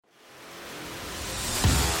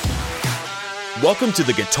Welcome to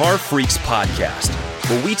the Guitar Freaks podcast,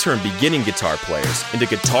 where we turn beginning guitar players into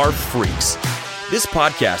guitar freaks. This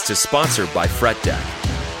podcast is sponsored by Fret Deck.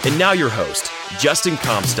 And now your host, Justin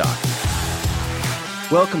Comstock.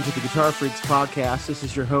 Welcome to the Guitar Freaks podcast. This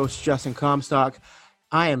is your host, Justin Comstock.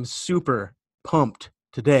 I am super pumped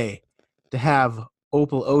today to have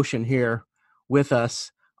Opal Ocean here with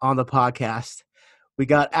us on the podcast. We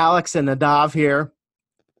got Alex and Nadav here,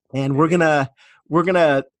 and we're gonna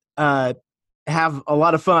have a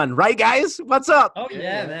lot of fun, right, guys? What's up? Oh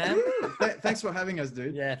yeah, man. Thanks for having us,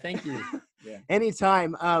 dude. Yeah, thank you. Yeah.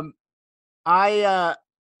 Anytime. I'd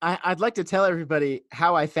like to tell everybody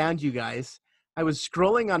how I found you guys. I was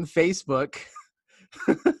scrolling on Facebook,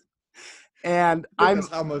 and That's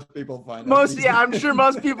how most people find us. I'm sure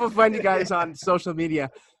most people find you guys on social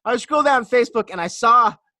media. I was scrolling down Facebook, and I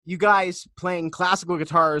saw you guys playing classical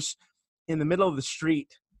guitars in the middle of the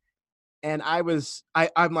street. And I'm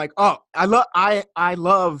like, oh, I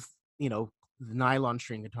love, the nylon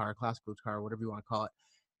string guitar, classical guitar, whatever you want to call it.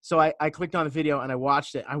 So I clicked on the video and I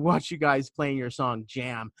watched it. I watched you guys playing your song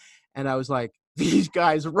Jam. And I was like, these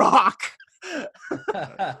guys rock.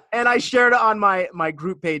 And I shared it on my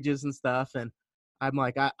group pages and stuff. And I'm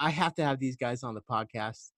like, I have to have these guys on the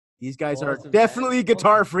podcast. These guys are definitely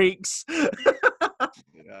guitar freaks. Yeah,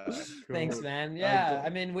 cool. Thanks, man. Yeah, I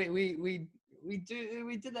mean, we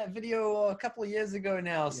did that video a couple of years ago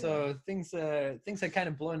now, so things are kind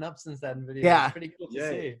of blown up since that video. Yeah, it's pretty cool to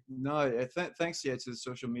see. No, thanks to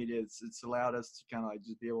social media, it's allowed us to kind of like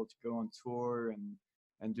just be able to go on tour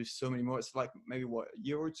and do so many more. It's like maybe a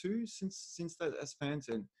year or two since that has spent,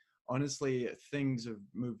 and honestly, things have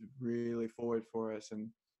moved really forward for us. And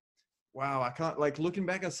wow, I can't looking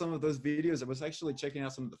back at some of those videos. I was actually checking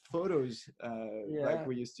out some of the photos like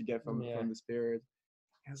we used to get from this period.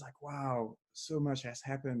 I was like, wow, so much has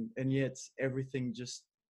happened, and yet everything just,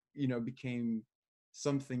 became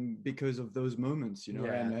something because of those moments,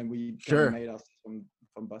 and we kind of made us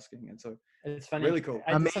from busking, and so it's funny. Really cool.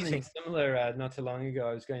 I did something similar not too long ago.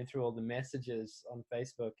 I was going through all the messages on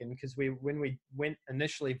Facebook, and because when we went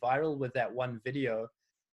initially viral with that one video,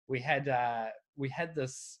 we had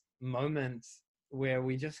this moment where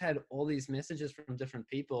we just had all these messages from different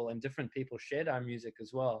people, and different people shared our music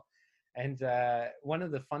as well. And one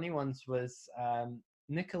of the funny ones was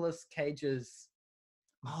Nicolas Cage's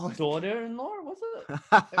daughter-in-law, was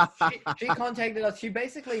it? She contacted us. She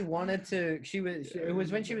basically wanted to. It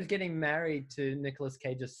was when she was getting married to Nicolas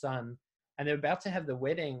Cage's son, and they're about to have the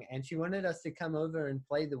wedding. And she wanted us to come over and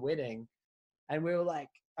play the wedding. And we were like,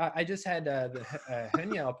 I just had the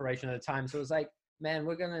hernia operation at the time, so it was like, man,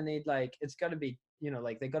 we're gonna need it's got to be,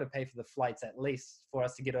 they got to pay for the flights at least for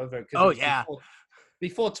us to get over. Oh yeah.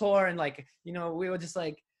 Before tour, and we were just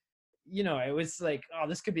like, it was like, oh,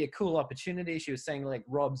 this could be a cool opportunity. She was saying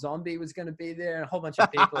Rob Zombie was going to be there, and a whole bunch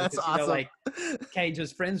of people. That's awesome. Cage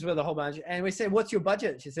was friends with a whole bunch. And we said, what's your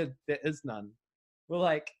budget? She said, there is none. We're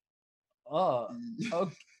like, oh,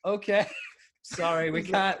 okay. Sorry, we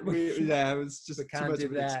can't. It was just too much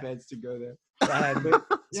of an expense to go there. But,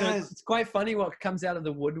 it's quite funny what comes out of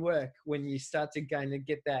the woodwork when you start to kind of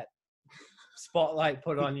get that spotlight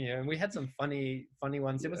put on you. And we had some funny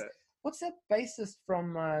ones. It was, what's that bassist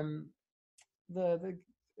from the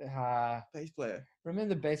bass player?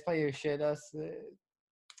 Remember the bass player who shared us,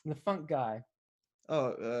 the funk guy?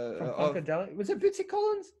 From Funkadelic. Was it Bootsy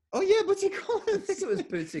Collins? Oh yeah, Bootsy Collins. I think it was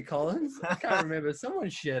Bootsy Collins. I can't remember.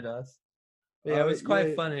 Someone shared us. Yeah, it was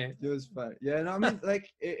quite funny. It was fun. Yeah, no, I mean,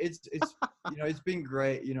 it's it's been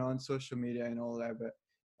great, on social media and all that, but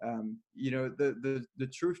the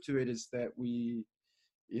truth to it is that we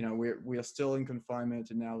are still in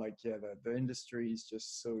confinement, and now the industry is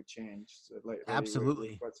just so changed lately. Absolutely.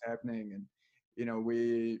 With what's happening, and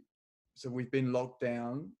we've been locked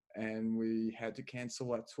down, and we had to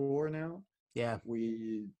cancel our tour now. Yeah,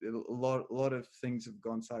 a lot of things have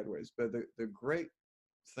gone sideways, but the great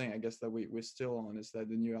thing, I guess, that we're still on is that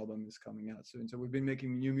the new album is coming out soon. So we've been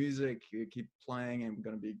making new music, we keep playing, and we're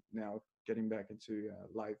going to be now getting back into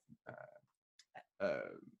live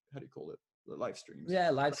how do you call it, the live streams.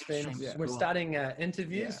 Live streams. Yeah. We're starting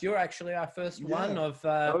interviews. You're actually our first one of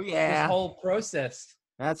this whole process.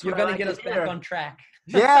 That's you're going to get us back on track.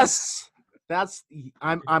 Yes.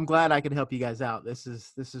 I'm glad I could help you guys out. This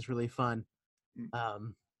is really fun.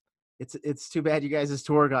 It's too bad you guys'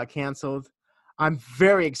 tour got canceled. I'm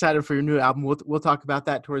very excited for your new album. We'll talk about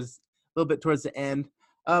that a little bit towards the end.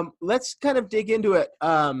 Let's kind of dig into it.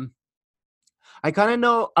 I kind of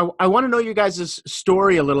know. I want to know your guys'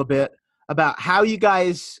 story a little bit about how you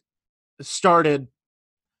guys started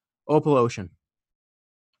Opal Ocean.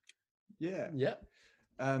 Yeah. Yeah.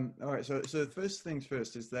 All right. So the first things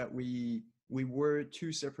first is that we we were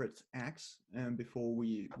two separate acts before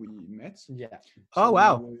we met. Yeah. Oh, So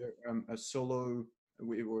wow. we were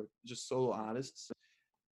we were just solo artists.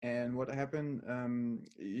 And what happened,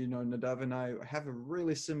 Nadav and I have a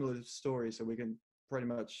really similar story, so we can pretty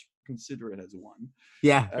much consider it as one.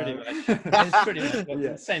 Yeah. Pretty much. It's pretty much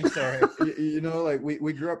Yeah. the same story. Like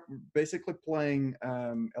we grew up basically playing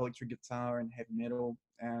electric guitar and heavy metal,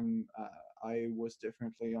 and I was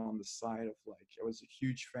definitely on the side of like, I was a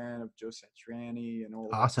huge fan of Joe Satriani and all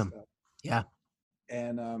Awesome. that stuff. Yeah.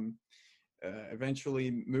 And eventually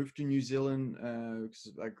moved to New Zealand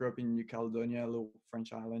because I grew up in New Caledonia, a little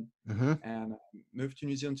French island, Mm-hmm. and moved to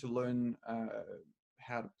New Zealand to learn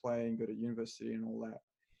how to play and go to university and all that.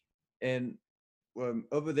 And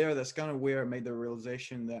over there, that's kind of where I made the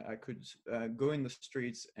realization that I could go in the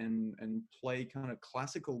streets and play kind of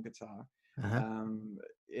classical guitar. Uh-huh.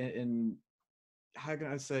 In how can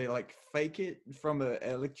I say, like, fake it from an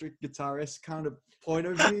electric guitarist kind of point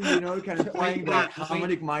of view, kind of playing the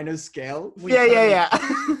harmonic minor scale. Yeah.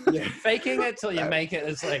 Faking it till you make it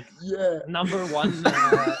is like Yeah. number one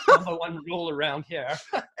rule around here.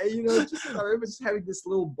 And, I remember just having this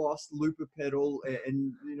little Boss looper pedal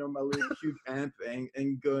and my little cube amp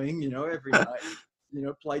and going, every night,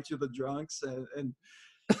 play to the drunks and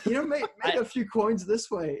make a few coins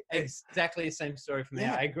this way. Exactly the same story for me.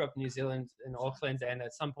 Yeah. I grew up in New Zealand, in Auckland, and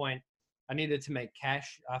at some point I needed to make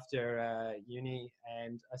cash after uni,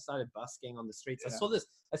 and I started busking on the streets. Yeah.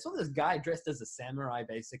 I saw this guy dressed as a samurai,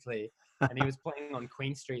 basically, and he was playing on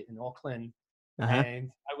Queen Street in Auckland. Uh-huh. And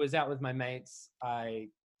I was out with my mates. I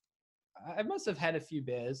must have had a few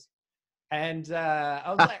beers, and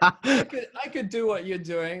I was like, I could do what you're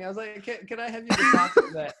doing. I was like, can I have your guitar for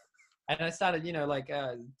that? And I started,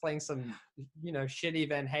 playing some, shitty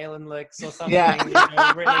Van Halen licks or something,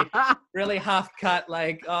 Yeah. really, really half cut,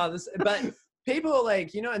 like, but people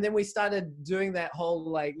like, and then we started doing that whole,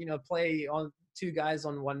 like, play on two guys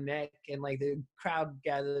on one neck, and like the crowd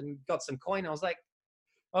gathered and got some coin. I was like,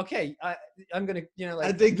 okay, I'm going to,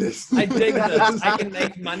 I dig this. I dig this. I can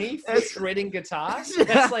make money for shredding guitars.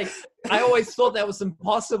 That's like, I always thought that was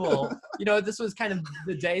impossible. This was kind of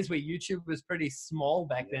the days where YouTube was pretty small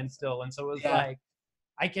back then still. And so it was like,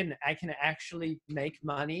 I can actually make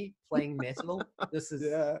money playing metal. This is,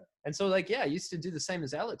 and so like, I used to do the same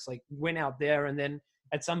as Alex, like went out there. And then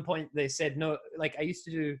at some point they said, no, like I used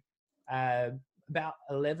to do about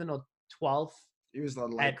 11 or 12. It was a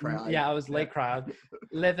late crowd. Yeah, I was late crowd.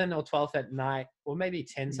 11 or 12 at night, or maybe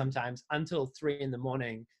 10 sometimes, until 3 in the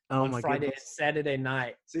morning on Friday and Saturday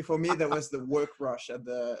night. See, for me, that was the work rush at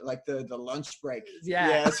the lunch break.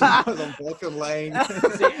 Yeah. So I was on Vulcan Lane.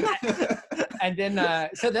 And then,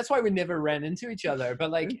 so that's why we never ran into each other.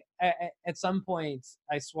 But like at some point,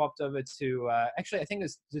 I swapped over to, actually, I think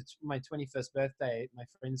it was my 21st birthday. My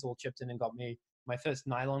friends all chipped in and got me my first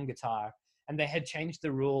nylon guitar. And they had changed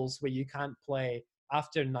the rules where you can't play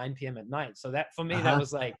after 9 p.m. at night. So that, for me, that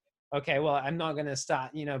was like, okay, well, I'm not going to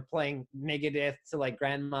start, playing Megadeth to like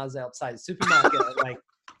grandma's outside the supermarket, like,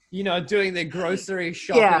 doing the grocery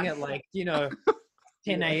shopping at like,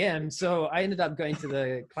 10 a.m. So I ended up going to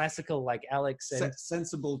the classical, like Alex. And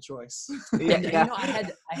sensible choice.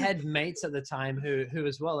 I had mates at the time who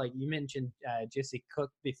as well, like you mentioned Jesse Cook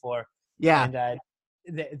before. Yeah. And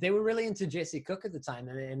they were really into Jesse Cook at the time.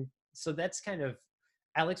 And so that's kind of,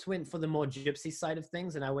 Alex went for the more gypsy side of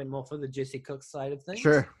things, and I went more for the Jesse Cook side of things.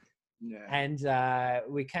 Sure. Yeah. And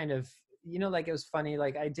we kind of, like it was funny.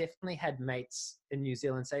 Like I definitely had mates in New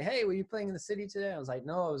Zealand say, "Hey, were you playing in the city today?" I was like,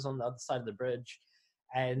 "No, I was on the other side of the bridge."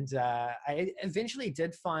 And I eventually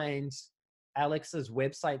did find Alex's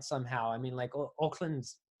website somehow. I mean, like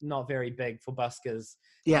Auckland's not very big for buskers.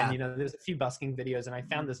 Yeah. And, there's a few busking videos, and I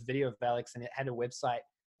found this video of Alex, and it had a website.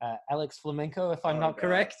 Alex Flamenco, if I'm not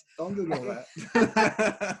correct. Don't do all that.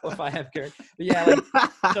 If I have correct. But yeah,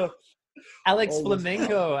 so Alex Almost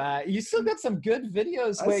Flamenco, you still got some good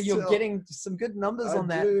videos where you're getting some good numbers on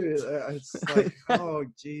that. It's like, oh,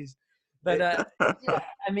 geez. But yeah,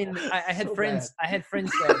 I mean, I had So friends. bad. I had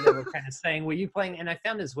friends that were kind of saying, "Were you playing?" And I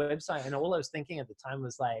found his website, and all I was thinking at the time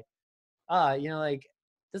was like, like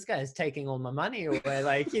this guy is taking all my money away.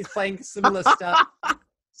 Like he's playing similar stuff.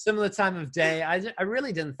 Similar time of day. I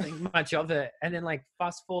really didn't think much of it. And then like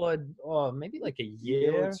fast forward, maybe like a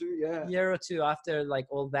year or two after like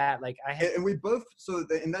all that, like I had. And we both,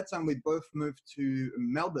 in that time we both moved to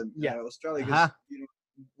Melbourne, Australia. Uh-huh. Because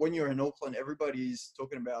when you're in Auckland, everybody's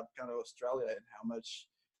talking about kind of Australia and how much,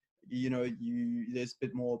 there's a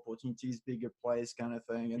bit more opportunities, bigger place kind of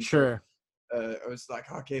thing. And Sure. I was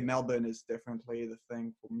like, okay, Melbourne is definitely the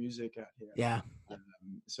thing for music out here. Yeah.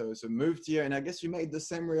 So moved here, and I guess you made the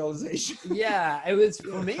same realization. Yeah, it was,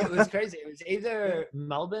 for me, it was crazy. It was either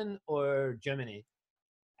Melbourne or Germany.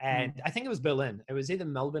 And I think it was Berlin. It was either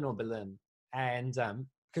Melbourne or Berlin. And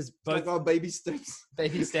because both like our baby steps.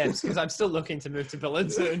 because I'm still looking to move to Berlin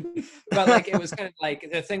soon. But like, it was kind of like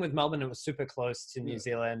the thing with Melbourne, it was super close to New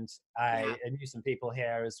Zealand. I knew some people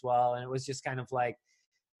here as well. And it was just kind of like,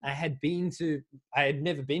 I had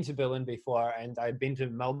never been to Berlin before, and I'd been to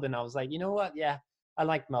Melbourne. I was like, you know what? Yeah, I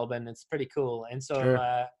like Melbourne. It's pretty cool. And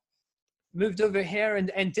so moved over here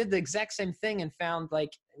and did the exact same thing, and found like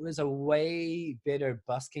it was a way better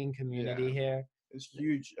busking community here. It's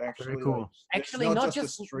huge, actually. Very cool. Like, Actually, not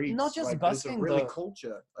just like, busking, it's a really though.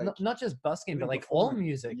 culture. Like, Not just busking, but really like all performing.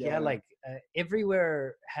 music. Yeah. Yeah, like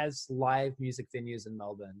everywhere has live music venues in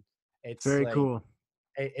Melbourne. It's Very like, cool.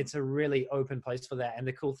 it's a really open place for that. And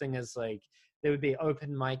the cool thing is, like, there would be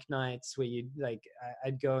open mic nights where you'd like,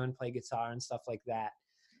 I'd go and play guitar and stuff like that.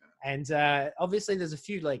 And obviously there's a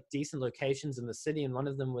few like decent locations in the city, and one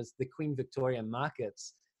of them was the Queen Victoria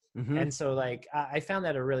Markets. Mhm. And so like, I found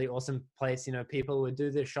that a really awesome place. You know, people would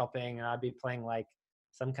do their shopping, and I'd be playing like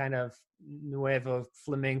some kind of nuevo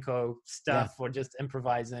flamenco stuff or just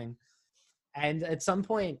improvising. And at some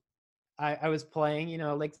point I was playing, you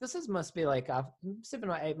know, like must be like 7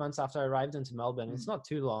 or 8 months after I arrived into Melbourne. It's not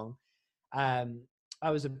too long. I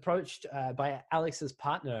was approached by Alex's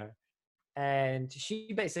partner, and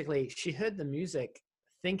she heard the music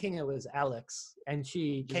thinking it was Alex, and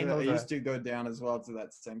she came over. I used to go down as well to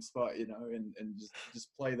that same spot, you know, and just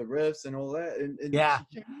play the riffs and all that.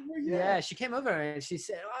 And She came over and she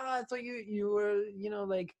said, "Oh, I thought you were, you know,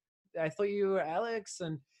 like, I thought you were Alex."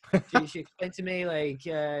 And she explained to me, like,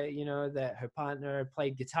 you know, that her partner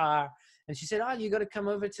played guitar. And she said, "Oh, you got to come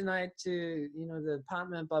over tonight to, you know, the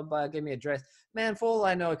apartment, blah, blah," gave me an address. Man, for all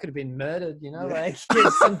I know, I could have been murdered, you know, like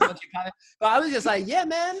some dodgy apartment. But I was just like, yeah,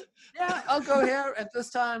 man, yeah, I'll go here at this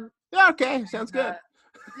time. Yeah, okay, sounds good.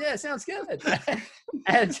 Yeah, sounds good.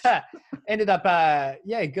 And ended up,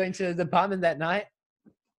 going to the apartment that night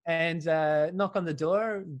and knock on the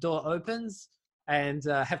door. Door opens, and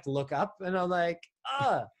have to look up, and I'm like,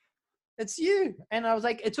 it's you. And I was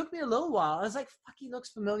like, it took me a little while. I was like, fuck, he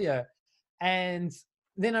looks familiar. And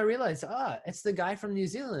then I realized, it's the guy from New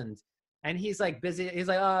Zealand. And he's like busy. He's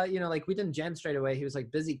like, you know, like we didn't jam straight away. He was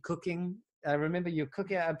like busy cooking. I remember you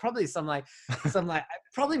cooking probably some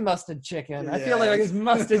probably mustard chicken. I feel like it's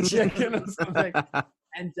mustard chicken or something.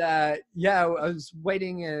 And I was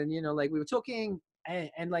waiting, and, you know, like we were talking,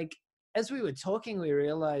 and like as we were talking, we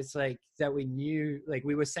realized like that we knew, like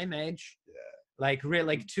we were same age, like real,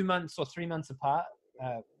 like 2 months or 3 months apart.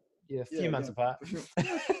 A few months apart.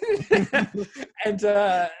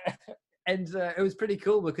 And it was pretty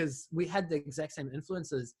cool because we had the exact same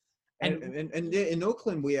influences. And in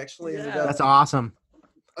Auckland, we actually ended up That's awesome.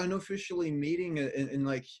 unofficially meeting in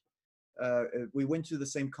like, we went to the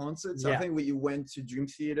same concerts. Yeah. I think you went to Dream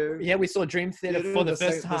Theater. Yeah, we saw Dream Theater for the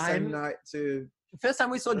first The same time. night to. The first time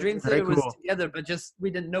we saw Dream Very Theater was cool. together, but just we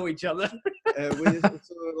didn't know each other. We saw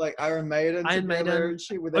like Iron Maiden. Iron together Maiden. and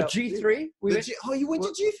shit Or without G3. you went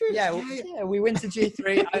to G3? Yeah, we went to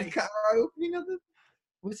G3. Car opening of the.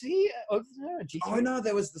 Was he over there at G3? Oh no,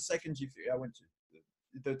 that was the second G3 I went to,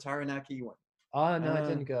 the Taranaki one. Oh no, I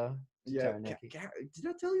didn't go. to Yeah, Taranaki. did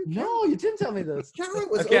I tell you? No, you didn't tell me this. Karen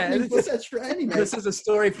was Okay, opening for such Franny, man. This is a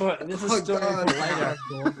story for later.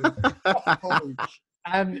 Holy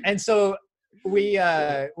And so we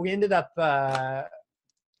ended up going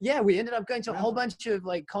to a whole bunch of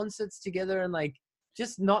like concerts together, and like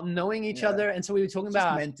just not knowing each other. And so we were talking It's just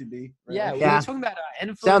about meant to be. Right? we Yeah. were talking about our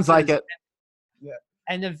influences. Sounds like it.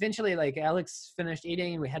 And eventually, like, Alex finished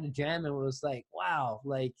eating, and we had a jam, and it was like, wow,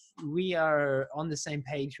 like, we are on the same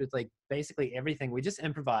page with, like, basically everything. We just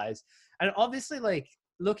improvise. And obviously, like,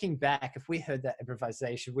 looking back, if we heard that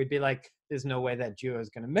improvisation, we'd be like, there's no way that duo is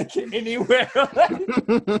going to make it anywhere.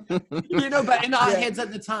 You know, but in our heads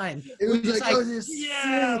at the time, It was just like, oh, this is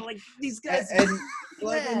sick. like, these guys. and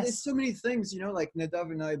like, and Yes. there's so many things, you know, like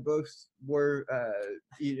Nadav and I both were,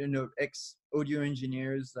 you know, ex-audio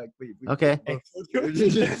engineers. Like we Okay. both audio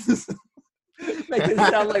engineers. Make it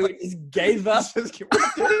sound like we just gave up.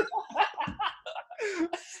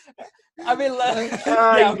 I mean, like, You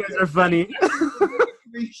guys are funny.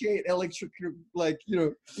 Appreciate electric, like, you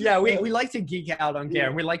know. yeah, we like to geek out on gear,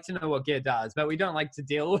 and we like to know what gear does, but we don't like to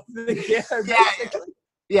deal with the gear. Basically.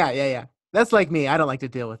 Yeah. That's like me. I don't like to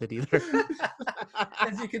deal with it either.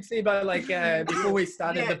 As you can see by like before we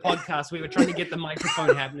started the podcast, we were trying to get the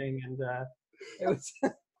microphone happening, and it was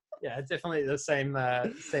definitely the same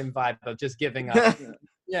vibe of just giving up.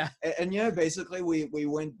 Yeah. And yeah, basically we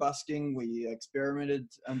went busking. We experimented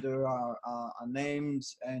under our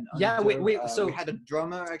names, and Yeah, under, we had a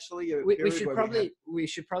drummer actually. We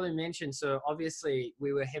should probably mention. So obviously,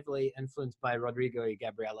 we were heavily influenced by Rodrigo y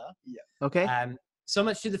Gabriela. Yeah. Okay. So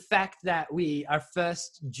much to the fact that our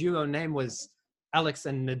first duo name was Alex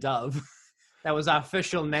and Nadav. That was our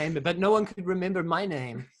official name, but no one could remember my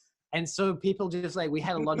name. And so people just like, we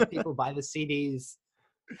had a lot of people buy the CDs,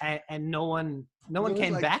 and no one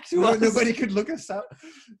came back to us. Nobody could look us up.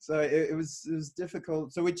 So it was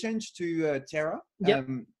difficult. So we changed to Terra. Yep.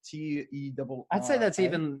 T-E-R-R-A. I'd say that's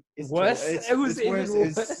even worse. It was even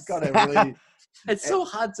worse. It's got a really... It's so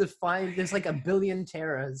hard to find. There's like a billion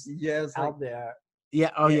Terras it's out there.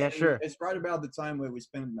 Yeah. Oh, yeah. Sure. It's right about the time where we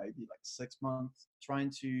spent maybe like 6 months trying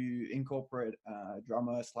to incorporate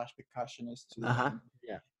drummer / percussionist to the band.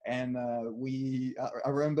 Yeah. And I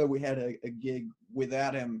remember we had a gig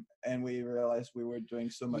without him, and we realized we were doing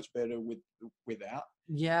so much better without.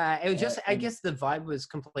 Yeah, it was just, I guess the vibe was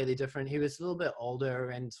completely different. He was a little bit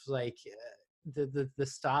older, and like the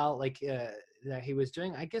style that he was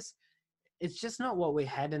doing, I guess it's just not what we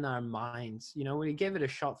had in our minds. You know, we gave it a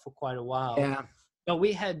shot for quite a while. Yeah. But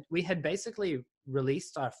we had basically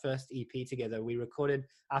released our first EP together. We recorded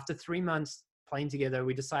after 3 months playing together.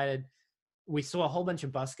 We saw a whole bunch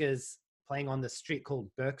of buskers playing on the street called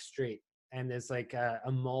Burke Street, and there's like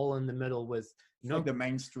a mall in the middle with like the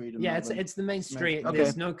main street. Yeah, it's the main street. Okay.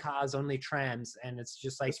 There's no cars, only trams, and it's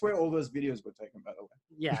just like that's where all those videos were taken, by the way.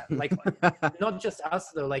 Yeah, like not just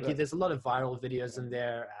us though. Like there's a lot of viral videos in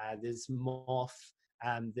there. There's Morph.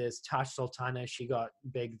 There's Tash Sultana. She got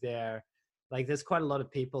big there. Like there's quite a lot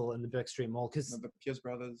of people in the Burke Street Mall because the Pierce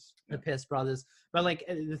Brothers. The Pierce Brothers. But like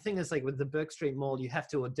the thing is, like with the Burke Street Mall, you have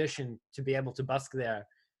to audition to be able to busk there,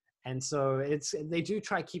 and so they do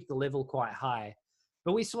try to keep the level quite high.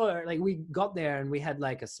 But we got there and we had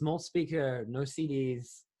like a small speaker, no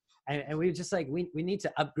CDs, and we were just like we need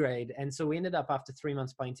to upgrade, and so we ended up after 3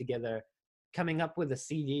 months playing together, coming up with a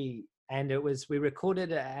CD, and we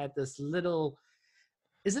recorded it at this little.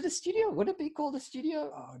 Is it a studio? Would it be called a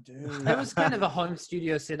studio? Oh, dude. It was kind of a home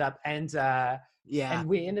studio setup, and and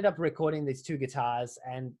we ended up recording these 2 guitars,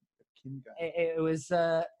 and it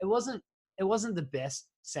wasn't the best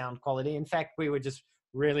sound quality. In fact, we were just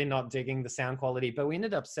really not digging the sound quality, but we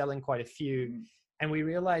ended up selling quite a few, and we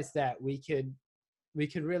realized that we could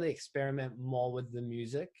really experiment more with the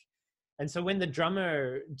music. And so when the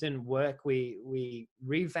drummer didn't work, we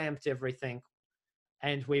revamped everything.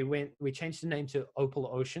 And we changed the name to Opal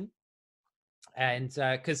Ocean. And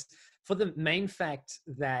because for the main fact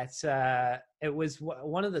that it was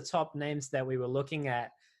one of the top names that we were looking at.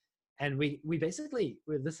 And we basically,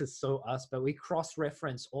 this is so us, but we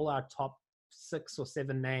cross-reference all our top 6 or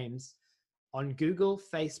 7 names on Google,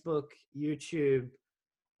 Facebook, YouTube.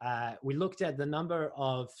 We looked at the number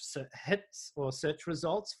of hits or search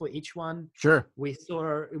results for each one. Sure. We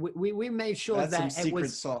saw. We made sure that's that some secret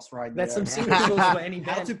sauce right that's there. some secret sauce for any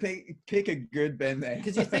band. How to pick a good band name?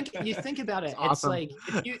 Because you think about it, It's it's awesome. like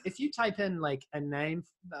if you type in like a name,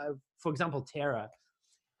 for example, Terra,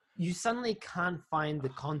 you suddenly can't find the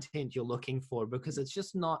content you're looking for because it's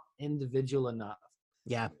just not individual enough.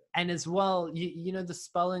 Yeah. And as well, you know the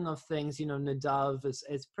spelling of things. You know, Nadav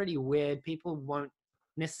is pretty weird. People won't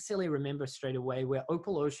necessarily remember straight away, where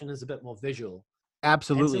Opal Ocean is a bit more visual.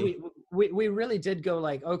 Absolutely. And so we really did go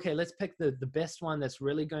like, okay, let's pick the best one that's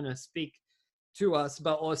really going to speak to us,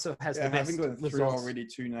 but also has the best having gone through results. already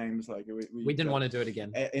 2 names, like We didn't want to do it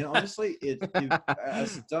again. And honestly,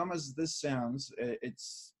 as dumb as this sounds,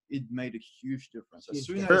 it made a huge difference. As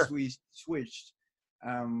soon as we switched,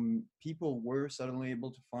 people were suddenly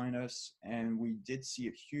able to find us, and we did see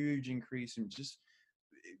a huge increase in just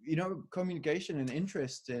communication and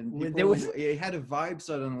interest, and it had a vibe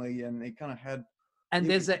suddenly, and it kind of had. And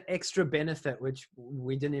there's an extra benefit which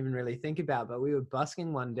we didn't even really think about, but we were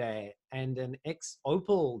busking one day, and an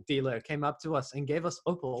ex-Opal dealer came up to us and gave us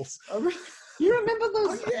Opals. You remember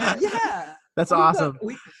those? Oh, Yeah. That's awesome.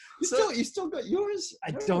 You still got yours?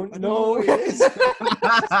 I don't know. Where it is.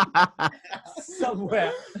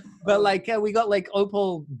 Somewhere. But like we got like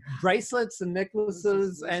Opal bracelets and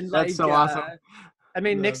necklaces, and like That's so awesome. I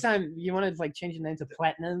mean, next time you want to like change your name to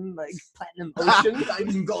Platinum, like Platinum Ocean,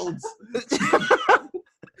 Diamond Golds.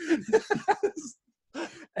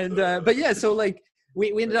 And but yeah, so like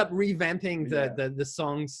we ended up revamping the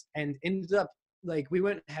songs, and ended up like we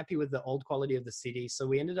weren't happy with the old quality of the CD, so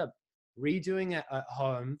we ended up redoing it at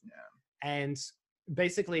home, and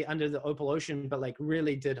basically under the Opal Ocean, but like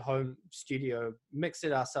really did home studio, mixed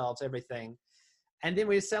it ourselves, everything. And then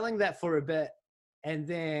we were selling that for a bit, and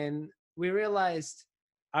then we realized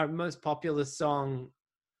our most popular song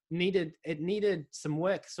needed some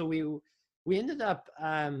work. So we ended up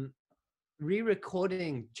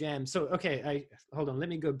re-recording Jam. So okay, hold on. Let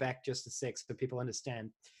me go back just a sec so people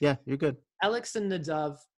understand. Yeah, you're good. Alex and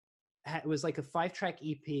Nadav it was like a 5-track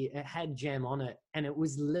EP. It had Jam on it, and it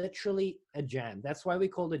was literally a jam. That's why we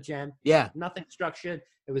called it Jam. Yeah. Nothing structured.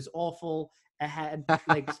 It was awful. It had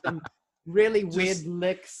like some really weird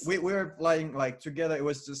licks. We were playing like together. It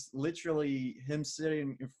was just literally him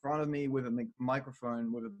sitting in front of me with a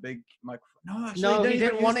microphone, with a big microphone. No, actually, No, he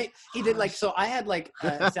didn't want it. He did like, so I had like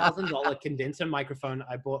a $1,000 condenser microphone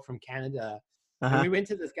I bought from Canada. And we went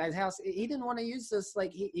to this guy's house. He didn't want to use this.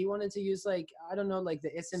 Like he wanted to use like, I don't know, like the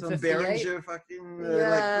SM58. Some Behringer fucking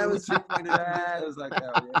Yeah, it was I was like,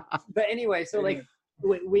 oh, yeah. But anyway, so like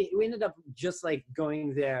we ended up just like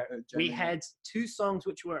going there. We jamming. had 2 songs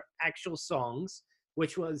which were actual songs,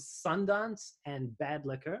 which was Sundance and Bad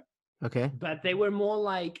Liquor. Okay. But they were more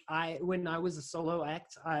like when I was a solo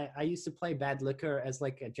act, I used to play Bad Liquor as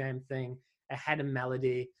like a jam thing. I had a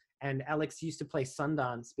melody, and Alex used to play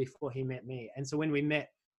Sundance before he met me. And so when we met,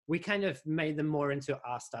 we kind of made them more into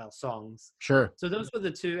our style songs. Sure. So those were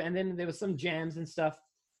the 2. And then there was some jams and stuff.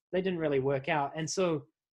 They didn't really work out. And so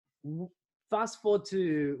fast forward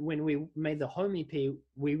to when we made the home EP,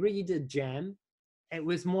 we redid Jam. It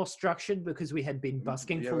was more structured because we had been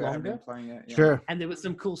busking for we have longer. been playing it, yeah. Sure. And there was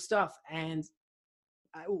some cool stuff. And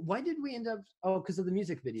why did we end up? Oh, because of the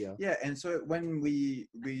music video. Yeah, and so when we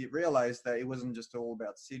realized that it wasn't just all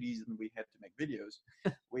about cities and we had to make videos,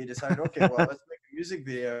 we decided, okay, well, let's make a music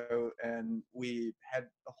video, and we had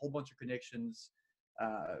a whole bunch of connections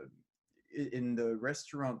in the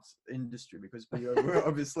restaurant industry, because we were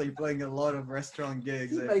obviously playing a lot of restaurant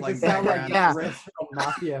gigs. And Like, playing it sound like yeah. restaurant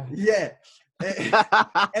mafia. yeah.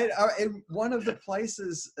 And one of the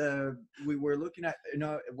places we were looking at,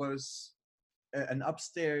 it was an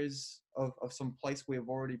upstairs of some place we have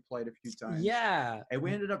already played a few times. Yeah. And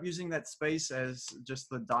we ended up using that space as just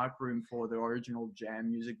the dark room for the original Jam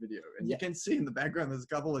music video. And you can see in the background, there's a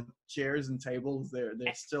couple of chairs and tables there.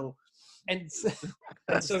 They're still, And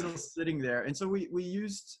still sitting there. And so we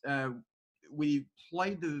used, we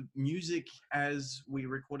played the music as we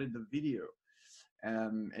recorded the video.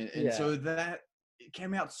 And so that it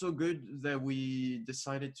came out so good that we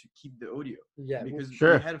decided to keep the audio. Yeah, because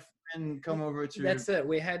Sure. we had a friend come over to. That's it.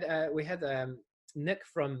 We had Nick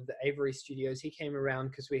from the Avery Studios. He came around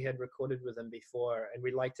because we had recorded with him before, and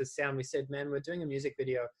we liked his sound. We said, "Man, we're doing a music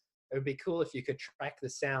video. It would be cool if you could track the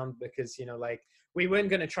sound, because like we weren't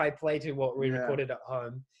going to try play to what we recorded at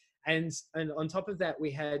home." And on top of that,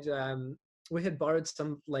 we had borrowed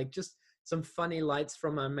some some funny lights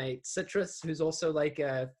from our mate Citrus, who's also like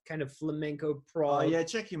a kind of flamenco pro. Oh yeah,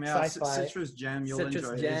 check him out. Sci-fi. Citrus Jam, you'll Citrus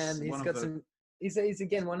enjoy. Jam. He's got some. He's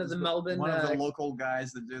again one of the Melbourne. One of the local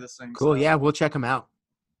guys that do the same. Cool. stuff. Yeah, we'll check them out.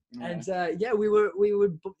 Yeah. And we were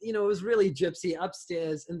it was really gypsy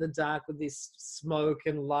upstairs in the dark with this smoke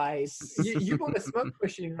and lights. You bought a smoke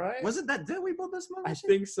machine, right? Was it that day we bought this one? I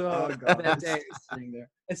think so. Oh god, That it's day. sitting there.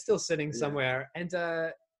 It's still sitting somewhere. And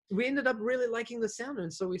we ended up really liking the sound,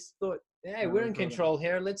 and so we thought, hey, we're in control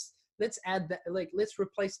here. Let's add that, let's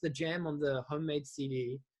replace the jam on the homemade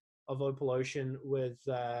CD of Opal Ocean with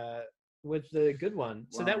the good one.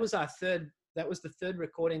 So that was the third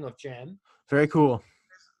recording of Jam. Very cool.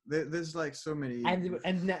 There's like so many.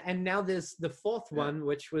 And now there's the fourth one,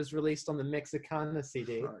 which was released on the Mexicana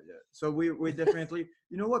CD. Oh, yeah. So we definitely,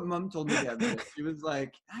 what Mum told me the other day? She was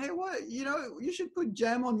like, hey, what, you should put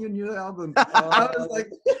Jam on your new album. I was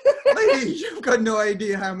like, lady, you've got no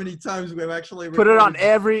idea how many times we've actually Put it on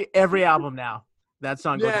every album now. That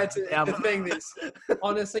song goes Yeah, on it's every a album. thing that's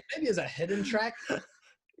honestly maybe as a hidden track.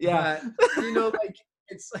 Yeah. But, like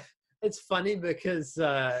it's funny because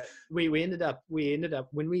we ended up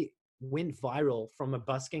when we went viral from a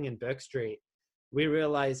busking in Burke Street, we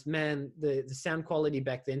realized, man, the sound quality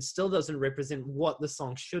back then still doesn't represent what the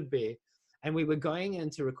song should be. And we were going in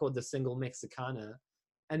to record the single Mexicana,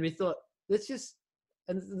 and we thought,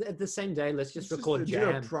 and at the same day, let's just record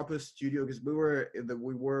Jam. A proper studio, because we were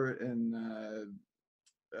in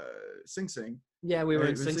Sing Sing. Yeah, we were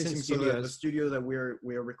in Sing Sing So Studios. the studio that we're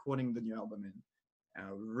recording the new album in. I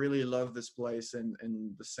really love this place and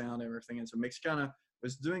the sound and everything. And so Mexicana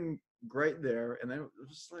was doing great there. And then it was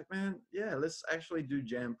just like, man, yeah, let's actually do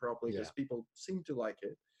Jam properly, because people seem to like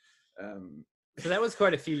it. So that was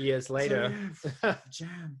quite a few years later. So,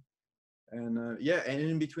 Jam. And and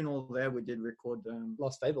in between all that, we did record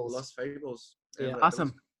Lost Fables. Lost Fables. Yeah.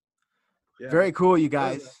 Awesome. Yeah. Very cool, you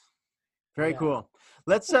guys. Very Yeah. cool.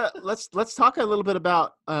 Let's talk a little bit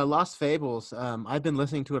about Lost Fables. I've been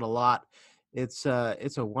listening to it a lot. It's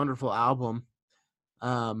a wonderful album.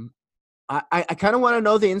 I kind of want to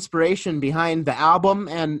know the inspiration behind the album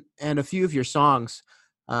and a few of your songs.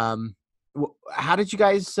 How did you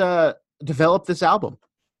guys develop this album?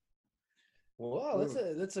 Wow,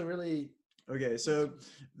 that's a really Okay, so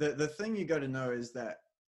the thing you got to know is that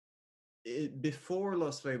before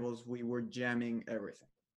Lost Fables, we were jamming everything,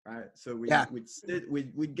 right? So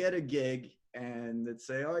we'd get a gig and they'd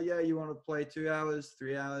say, oh yeah, you want to play 2 hours,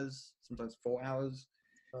 3 hours, sometimes 4 hours.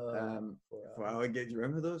 4-hour gigs,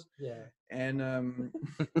 remember those? Yeah. And and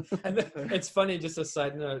it's funny, just a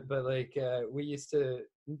side note, but like we used to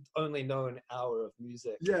only know an hour of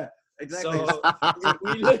music. Yeah, exactly. So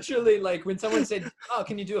we literally, like, when someone said, oh,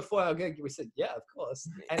 can you do a 4-hour gig? We said, yeah, of course.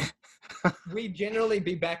 And we generally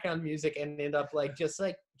be background music and end up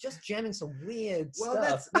just jamming some weird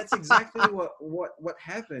stuff. That's exactly what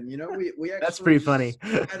happened. You know, we actually that's pretty funny.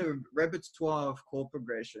 had a repertoire of chord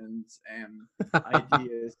progressions and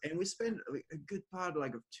ideas, and we spent a good part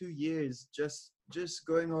of 2 years just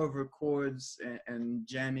going over chords and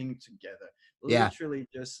jamming together. Yeah. Literally,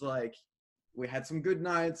 just we had some good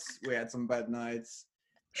nights, we had some bad nights.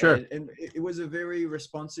 Sure. And it was a very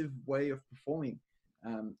responsive way of performing.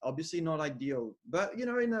 Obviously not ideal, but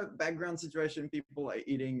in a background situation, people are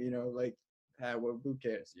eating, well, who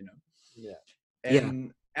cares, Yeah.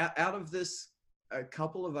 And out of this, a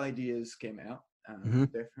couple of ideas came out,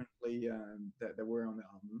 definitely that were on the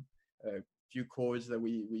album. A few chords that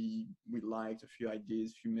we liked, a few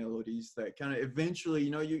ideas, a few melodies that kind of eventually,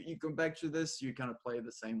 you come back to this, you kind of play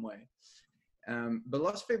the same way. But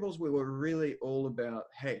Lost Fables, we were really all about,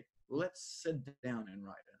 hey, let's sit down and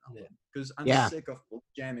write an album, because I'm sick of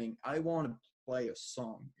jamming. I want to play a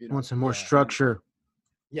song. I want some more structure.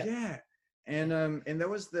 Yeah. And that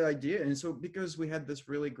was the idea. And so because we had this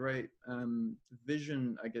really great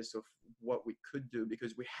vision, I guess, of what we could do,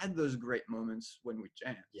 because we had those great moments when we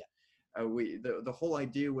jammed. The whole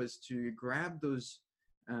idea was to grab those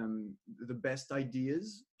the best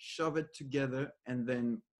ideas, shove it together, and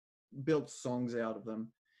then build songs out of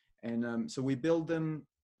them. And so we build them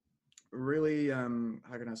really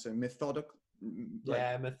how can I say, methodically.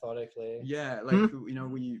 Methodically.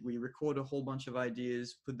 We record a whole bunch of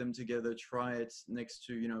ideas, put them together, try it next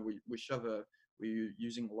to, we were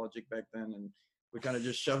using Logic back then, and we kind of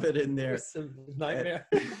just shove it in there. It's a nightmare.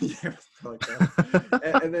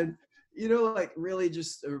 And then really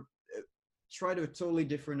just try to a totally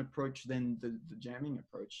different approach than the jamming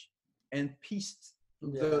approach, and pieced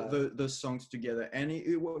the songs together, and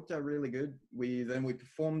it worked out really good. We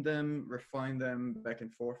performed them, refined them back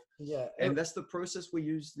and forth, and that's the process we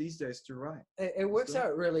use these days to write. It works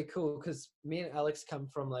out really cool, because me and Alex come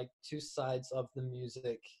from two sides of the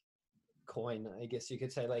music coin, I guess you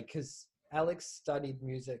could say, because Alex studied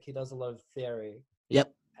music, he does a lot of theory,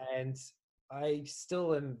 and I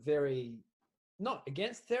still am very not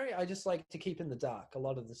against theory, I just like to keep in the dark a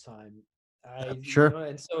lot of the time.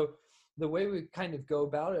 And so the way we kind of go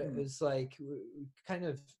about it is we kind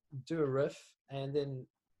of do a riff, and then,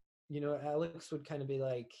 Alex would kind of be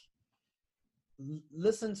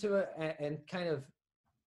listen to it and kind of,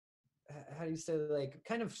 how do you say,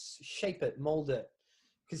 kind of shape it, mold it.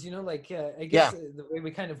 Because, I guess the way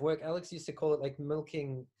we kind of work, Alex used to call it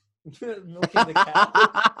milking the cow.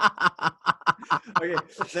 Okay,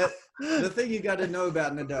 the thing you got to know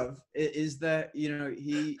about Nadav is that,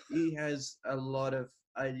 he has a lot of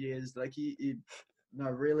ideas.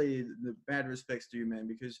 Really, the bad respects to you, man,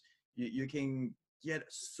 because you can get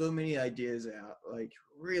so many ideas out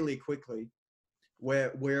really quickly,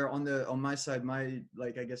 where on my side, my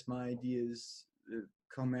ideas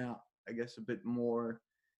come out, I guess, a bit more.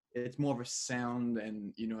 It's more of a sound,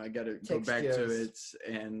 and I got to go back to it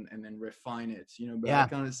and then refine it, but I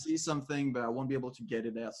kind of see something, but I won't be able to get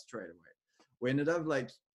it out straight away. When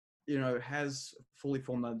Nadav has fully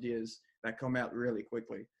formed ideas that come out really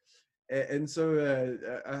quickly. And so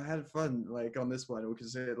I had fun on this one,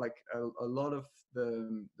 because a lot of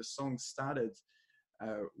the songs started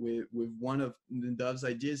with one of Nadav's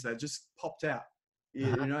ideas that just popped out,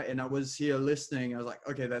 and I was here listening. I was like,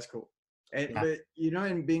 okay, that's cool. And but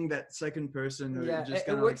and being that second person who just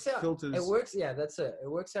kind of filters. It works. Yeah, that's it. It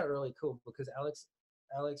works out really cool, because Alex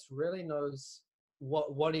really knows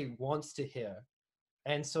what he wants to hear.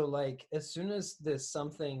 And so as soon as there's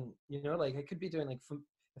something, I could be doing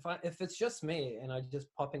if it's just me and I'm just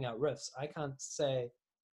popping out riffs, I can't say,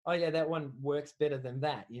 oh yeah, that one works better than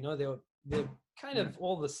that. They're kind of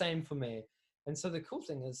all the same for me. And so the cool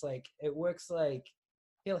thing is it works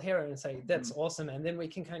he'll hear it and say, that's awesome. And then we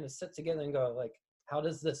can kind of sit together and go how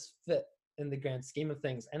does this fit in the grand scheme of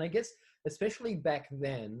things? And I guess, especially back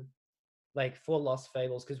then, for Lost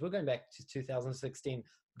Fables, because we're going back to 2016,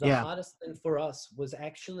 the hardest thing for us was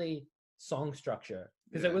actually song structure,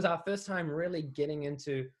 because it Yeah. was our first time really getting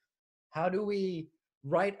into how do we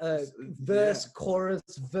write a S- verse, yeah. chorus,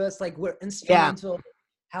 verse, like we're instrumental.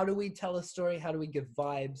 How do we tell a story? How do we give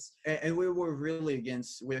vibes? And we were really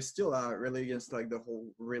against, we still are really against like the whole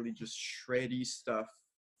really just shreddy stuff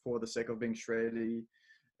for the sake of being shreddy.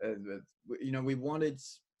 We wanted,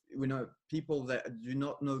 people that do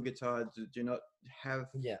not know guitar, do not have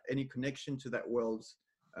Yeah. any connection to that world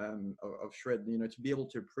of shred, to be able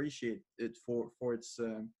to appreciate it for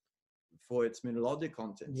its melodic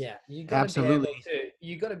content. Yeah, you got to be able Absolutely. to.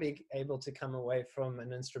 You got to be able to come away from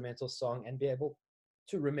an instrumental song and be able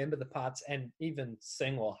to remember the parts and even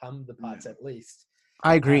sing or hum the parts at least.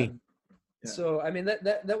 I agree. Yeah. So I mean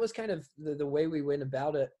that was kind of the way we went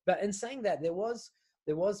about it. But in saying that, there was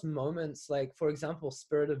moments like, for example,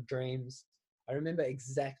 Spirit of Dreams. I remember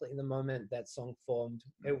exactly the moment that song formed.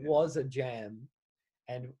 It Yeah. was a jam,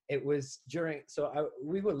 and it was during. So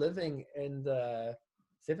we were living in the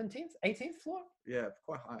 17th, 18th floor. Yeah,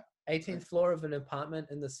 quite high. 18th floor of an apartment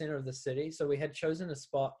in the center of the city. So we had chosen a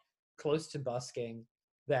spot close to busking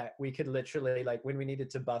that we could literally, like, when we needed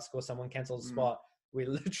to busk or someone canceled a spot, we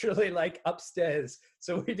literally like upstairs.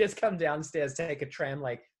 So we just come downstairs, take a tram,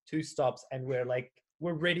 like 2 stops, and we're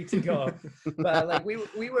ready to go. But like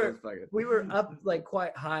we were up like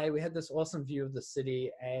quite high. We had this awesome view of the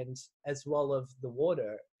city and as well of the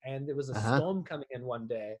water. And there was a storm coming in one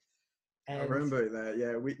day. And I remember that.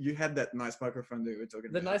 Yeah, you had that nice microphone that we were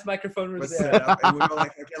talking about. the nice microphone was Was there. set up, and we were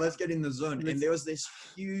like, okay, let's get in the zone. And there was this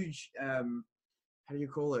huge, how do you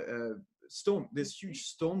call it? Storm. This huge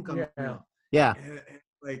storm coming out. Yeah.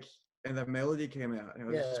 And the melody came out, and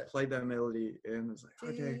I just played that melody, and it was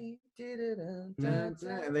like, okay. And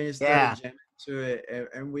then you started jamming to it,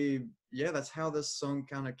 and that's how this song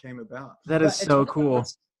kind of came about. That is so cool.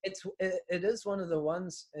 It is one of the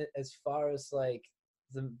ones, as far as like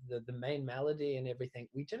the main melody and everything,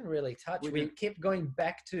 we didn't really touch. We kept going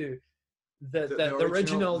back to the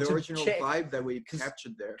original vibe that we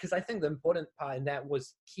captured there. Because I think the important part in that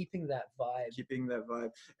was keeping that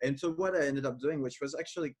vibe. And so what I ended up doing, which was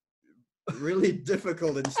actually really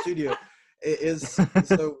difficult in studio, is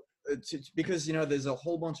because there's a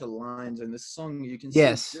whole bunch of lines in this song. You can see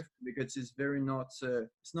it's different because it's very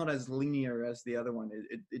it's not as linear as the other one.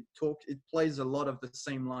 It plays a lot of the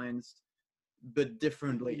same lines but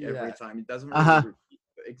differently every time. It doesn't really repeat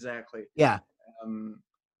exactly.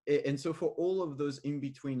 And so for all of those in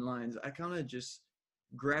between lines, I kind of just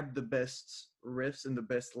grabbed the best riffs and the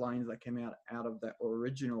best lines that came out of that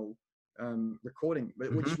original recording,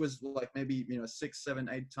 but which was like maybe 6, 7,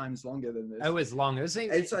 8 times longer than this. It was long. It was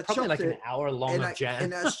probably like an hour long of jam.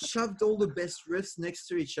 And I shoved all the best riffs next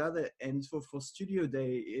to each other. And for studio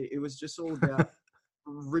day, it was just all about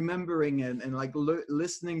remembering and like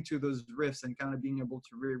listening to those riffs and kind of being able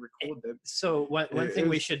to really record them. So one thing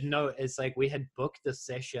we should note is like we had booked the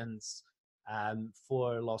sessions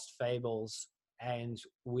for Lost Fables, and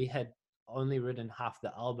we had only written half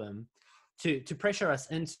the album to pressure us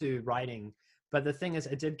into writing. But the thing is,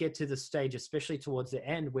 it did get to the stage, especially towards the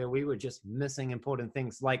end, where we were just missing important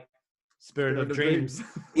things like Spirit of Dreams.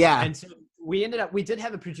 Yeah. And so we did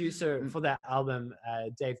have a producer for that album,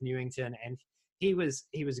 Dave Newington, and he was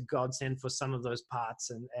a godsend for some of those parts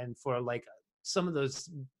and for like some of those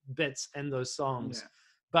bits and those songs.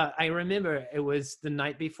 But I remember it was the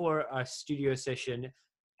night before our studio session.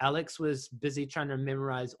 Alex was busy trying to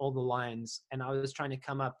memorize all the lines, and I was trying to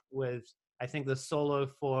come up with, I think, the solo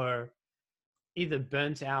for either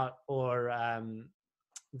Burnt Out or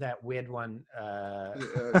that weird one,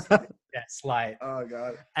 that Slide. Oh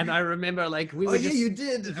God! And I remember like we were you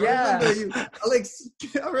did. Yeah. I remember you, Alex.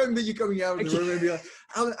 I remember you coming out of the room and being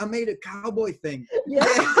like, I made a cowboy thing. Yeah.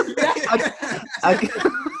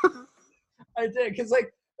 I did, because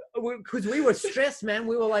we were stressed, man.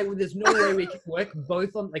 We were like, well, there's no way we can work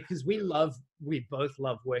both on, like, because we both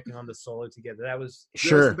love working on the solo together. That was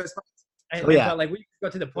sure. The best part. But like we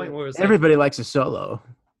got to the point where it was like, everybody likes a solo.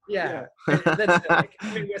 Yeah. And that's like,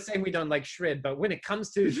 I mean, we're saying we don't like shred, but when it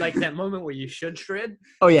comes to like that moment where you should shred,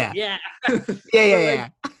 yeah, yeah.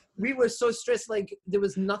 We were so stressed. Like there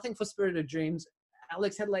was nothing for Spirit of Dreams.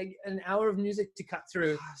 Alex had like an hour of music to cut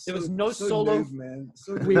through. There was no solo. Noob, man.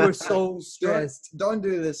 We were so stressed. Don't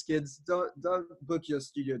do this, kids. Don't book your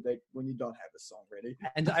studio date when you don't have a song ready.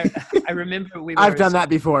 And I remember I've done that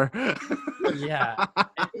before. Yeah.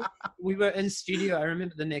 We were in studio. I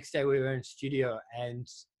remember the next day we were in studio and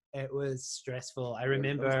it was stressful. I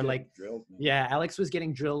remember drilled, Alex was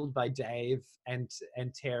getting drilled by Dave and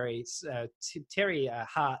Terry. Terry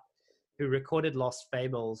Hart, who recorded Lost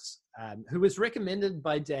Fables, who was recommended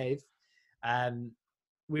by Dave,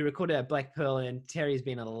 we recorded at Black Pearl, and Terry's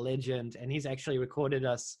been a legend, and he's actually recorded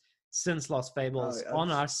us since Lost Fables on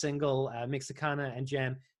our single Mexicana and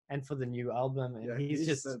Jam, and for the new album. And he's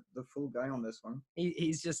just the full guy on this one.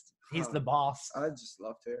 He's the boss. I just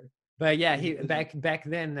love Terry. But yeah, he back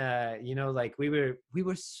then, you know, like we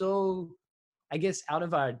were so, I guess, out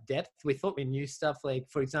of our depth. We thought we knew stuff. Like,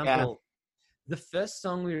 for example, the first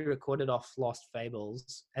song we recorded off Lost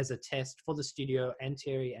Fables as a test for the studio and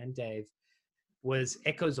Terry and Dave was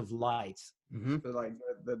Echoes of Light. Mm-hmm. So like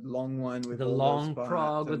the long one with the all long those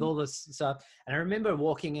prog parts with all this stuff. And I remember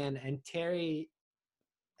walking in, and Terry,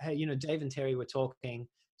 you know, Dave and Terry were talking.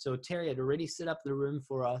 So Terry had already set up the room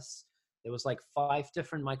for us. There was like 5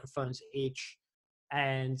 different microphones each.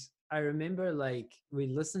 And I remember, like, we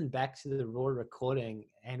listened back to the raw recording,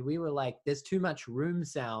 and we were like, there's too much room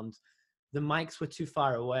sound. The mics were too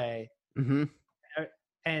far away. Mm-hmm.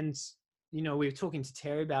 And, you know, we were talking to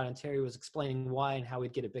Terry about it, and Terry was explaining why and how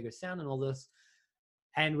we'd get a bigger sound and all this.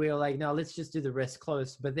 And we were like, no, let's just do the rest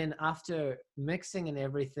close. But then after mixing and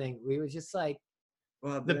everything, we were just like,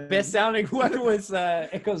 the best sounding one was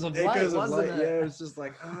Echoes of Light, wasn't it? Yeah, it was just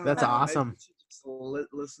like, that's awesome. Just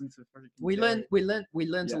listen to we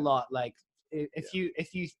learned a lot. Like, if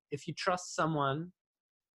you trust someone,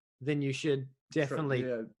 then you should definitely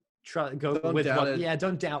go don't with doubt what. it. Yeah,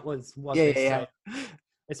 don't doubt what they say. Yeah.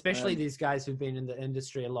 Especially these guys who've been in the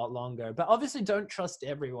industry a lot longer. But obviously, don't trust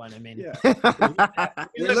everyone. I mean, we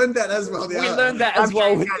learned that as well. We learned that as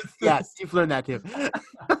well. Yes, you've learned that too.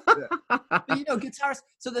 But, you know, guitarists.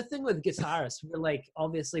 So the thing with guitarists, we're like,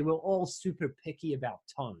 obviously, we're all super picky about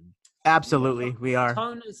tone. Absolutely, we are.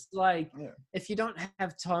 Tone is like, if you don't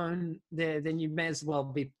have tone, then you may as well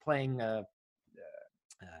be playing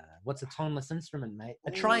what's a toneless instrument, mate?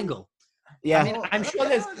 A triangle. Yeah, I mean, I'm sure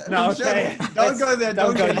there's no. Okay, don't go there.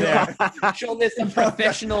 Don't go there. I'm sure there's some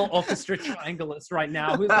professional orchestra triangleists right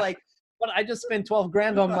now who's like, "But I just spent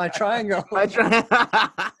 $12,000 on my triangle."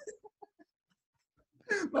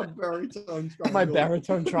 My baritone triangle. My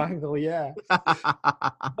baritone triangle, yeah.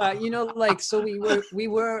 But you know, like, so we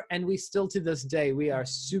were, and we still to this day, we are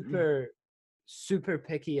super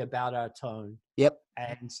picky about our tone. Yep.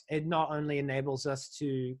 And it not only enables us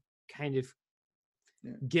to kind of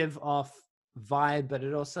give off vibe, but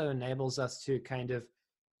it also enables us to kind of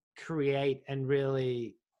create and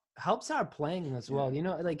really helps our playing as well. You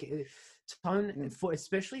know, like tone for,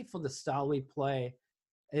 especially for the style we play,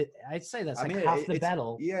 I'd say that's half the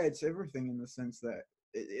battle. Yeah, it's everything in the sense that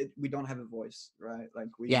we don't have a voice, right? Like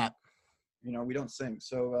you know, we don't sing,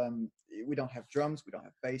 so we don't have drums, we don't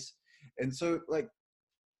have bass, and so like,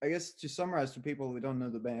 I guess to summarize to people who don't know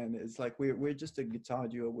the band, it's like we're just a guitar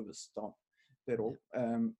duo with a stomp pedal,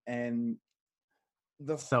 and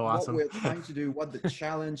what we're trying to do, what the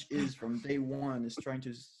challenge is from day one, is trying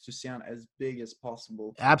to sound as big as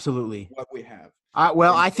possible. Absolutely. What we have.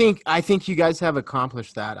 Well, I think you guys have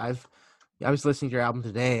accomplished that. I was listening to your album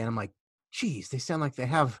today, and I'm like, geez, they sound like they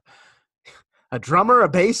have a drummer, a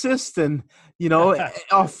bassist, and, you know,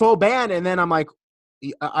 a full band. And then I'm like,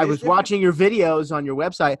 I was watching your videos on your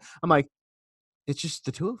website. I'm like, it's just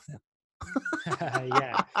the two of them.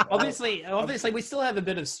 Yeah. Obviously, we still have a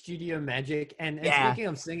bit of studio magic. And speaking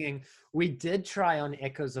of singing, we did try on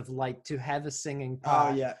Echoes of Light to have a singing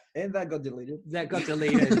part. Oh, yeah. And that got deleted.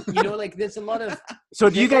 You know, like, there's a lot of... So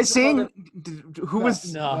do you guys sing? Who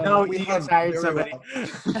was... No, you guys hired somebody.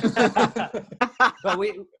 But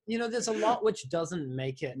you know, there's a lot which doesn't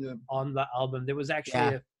make it on the album. There was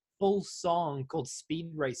actually a full song called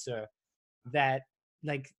Speed Racer that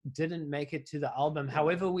like didn't make it to the album.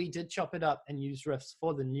 However, we did chop it up and use riffs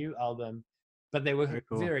for the new album, but they were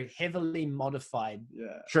very heavily modified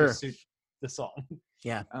to suit the song.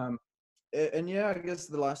 Yeah. And I guess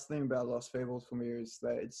the last thing about Lost Fables for me is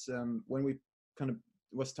that it's when we kind of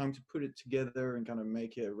was time to put it together and kind of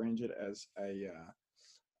make it, arrange it as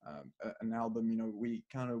an album, you know, we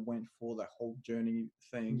kind of went for that whole journey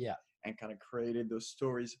thing and kind of created those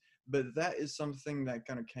stories. But that is something that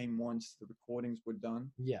kind of came once the recordings were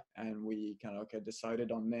done. Yeah. And we kind of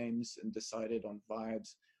decided on names and decided on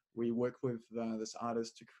vibes. We worked with this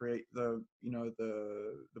artist to create the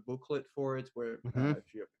booklet for it, where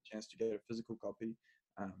if you have a chance to get a physical copy,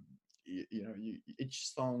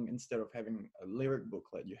 each song, instead of having a lyric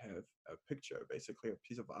booklet, you have a picture, basically a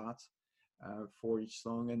piece of art for each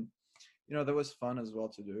song. And you know, that was fun as well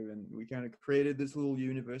to do, and we kind of created this little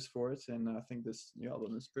universe for it. And I think this new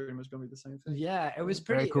album is pretty much going to be the same thing. Yeah, it was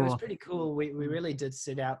pretty cool. It was pretty cool. We really did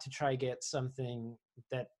set out to try get something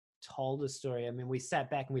that told a story. I mean, we sat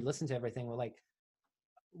back and we listened to everything. We're like,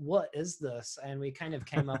 what is this? And we kind of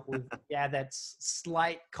came up with, that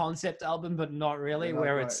slight concept album, but not really, Yeah, not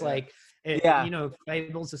where quite, it's yeah. like, Yeah. you know,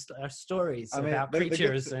 fables are stories I mean, about the good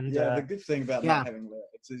creatures. th- And yeah, the good thing about Yeah. not having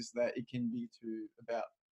lyrics is that it can be about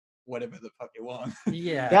whatever the fuck you want.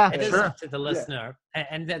 Yeah, it is sure. up to the listener.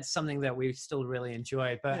 And that's something that we still really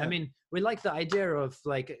enjoy. But I Yeah. mean, we like the idea of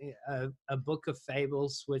like a book of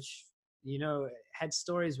fables, which, you know, had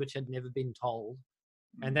stories which had never been told.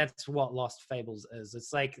 And that's what Lost Fables is.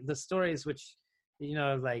 It's like the stories which, you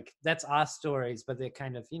know, like that's our stories, but they're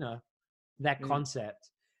kind of, you know, that Yeah.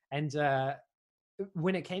 concept. And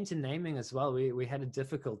when it came to naming as well, we had a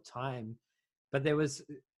difficult time. But there was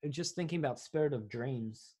just thinking about Spirit of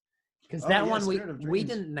Dreams. Because Oh, that yeah, one Spirit of we Dreams.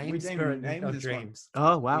 didn't name We didn't Spirit name of this one. Dreams.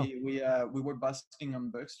 Oh wow. We were busking on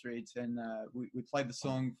Burke Street, and we played the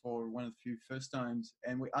song for one of the few first times,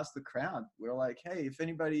 and we asked the crowd. We were like, hey, if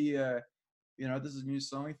anybody you know, this is a new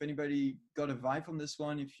song. If anybody got a vibe from this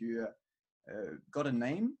one, if you got a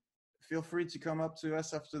name, feel free to come up to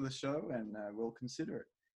us after the show, and we'll consider it.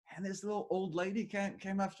 And this little old lady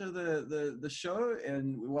came after the show,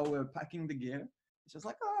 and while we were packing the gear, she's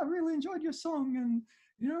like, "Oh, I really enjoyed your song, and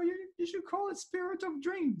you know, you should call it Spirit of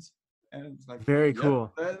Dreams." And it's like, Very "Yep,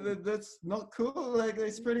 cool. that's not cool. Like,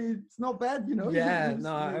 it's not bad, you know." Yeah, We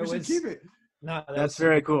no, it should was- keep it. No, that That's was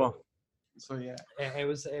very super cool. So yeah, It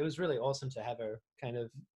was really awesome to have her kind of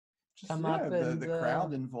just come up the and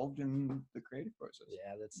crowd involved in the creative process.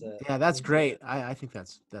 that's Yeah, that's great. I think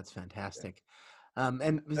that's fantastic. And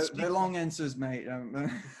The long answers, mate.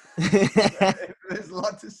 There's a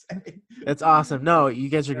lot to say. that's awesome. No, you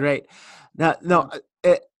guys are great. No,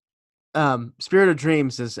 Spirit of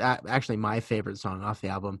Dreams is actually my favorite song off the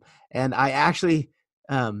album, and I actually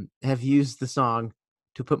have used the song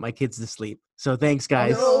to put my kids to sleep. So thanks,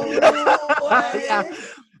 guys. Yeah,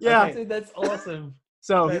 yeah. Dude, that's awesome.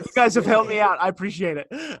 So That's you guys have helped me great. out. I appreciate it.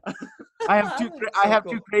 I have two. That's I so have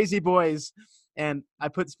cool. two crazy boys, and I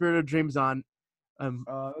put Spirit of Dreams on.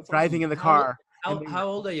 That's Driving awesome. in the How- car. How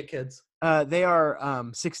old are your kids? They are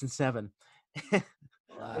 6 and 7. But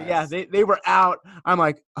yeah, Nice. they were out. I'm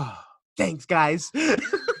like, oh, thanks, guys.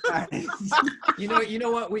 You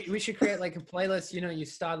know what? We should create like a playlist. You know, you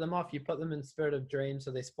start them off, you put them in Spirit of Dreams,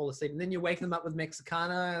 so they fall asleep, and then you wake them up with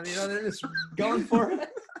Mexicana, and you know they're just going for it.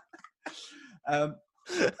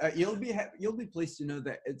 You'll be pleased to know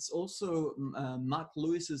that it's also Mark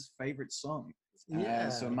Lewis's favorite song. Yeah.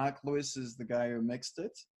 So Mark Lewis is the guy who mixed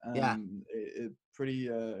it. Yeah.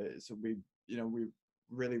 So we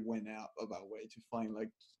really went out of our way to find like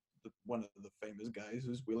one of the famous guys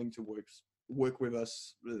who's willing to work with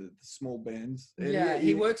us, the small bands. And Yeah,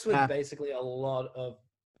 he works with Yeah. basically a lot of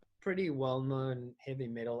pretty well-known heavy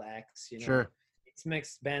metal acts. You know, Sure. He's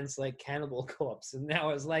mixed bands like Cannibal Corpse, and now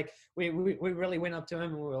it's like we really went up to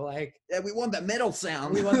him and we were like, Yeah, we want that metal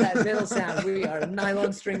sound. we want that metal sound. We are a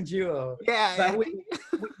nylon string duo. Yeah. But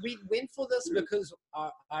we went for this because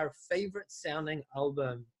our favorite sounding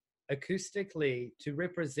album acoustically to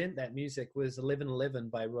represent that music was 1111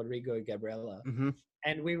 by Rodrigo Gabriela. Mm-hmm.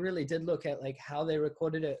 And we really did look at like how they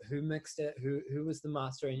recorded it, who mixed it, who was the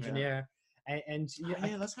master engineer. And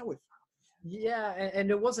Yeah, that's how we. yeah, and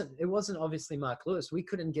it wasn't obviously Mark Lewis. We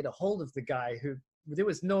couldn't get a hold of the guy who there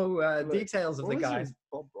was no details of the guy.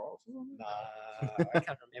 Bob Ross or something? I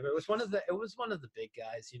can't remember. It was one of the big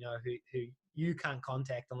guys, you know, who you can't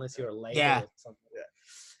contact unless you're a label Yeah. or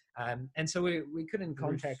something. And so we couldn't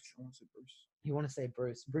contact. I want to say Bruce. You want to say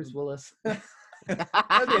Bruce Willis? That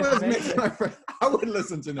was amazing. mixed by Bruce. I would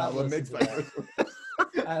listen to that I'd one listen mixed to by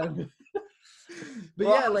that. Bruce. But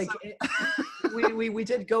Well, yeah, like we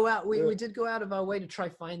did go out. We did go out of our way to try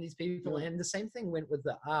find these people, and the same thing went with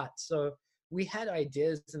the art. So we had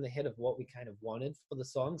ideas in the head of what we kind of wanted for the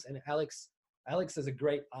songs, and Alex is a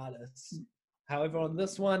great artist. However, on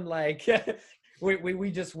this one, like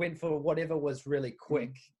we just went for whatever was really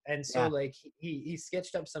quick, and so Yeah. like he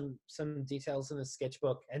sketched up some details in his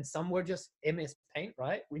sketchbook, and some were just MS Paint,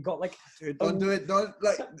 right? We got like Dude, don't do it. Don't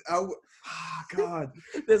like. God.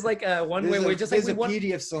 there's like one where we're just like there's we a want.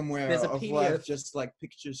 PDF somewhere there's a of PDF. like just like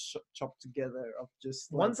pictures chopped together of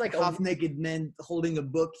just One's like a- half-naked men holding a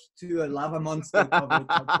book to a lava monster cover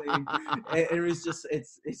type thing. It is just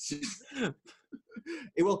it's just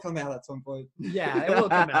it will come out at some point. Yeah, it will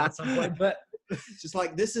come out at some point, but Just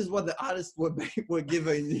like this is what the artists were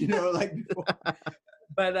given, you know, like before.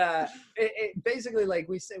 but it basically like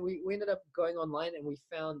we said we ended up going online and we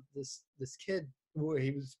found this kid who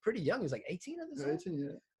he was pretty young. He was like 18 at the time,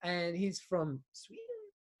 Yeah, and he's from Sweden.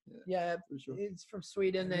 Yeah, for sure. he's from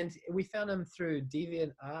Sweden, and we found him through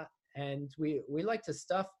DeviantArt, and we liked his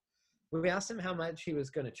stuff. We asked him how much he was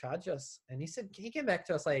going to charge us, and he came back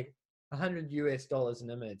to us like $100 an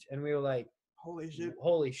image, and we were like, Holy shit.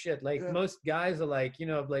 holy shit! Like Yeah. most guys are like,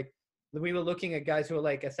 like we were looking at guys who were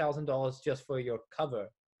like $1,000 just for your cover,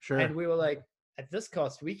 Sure. and we were like, at this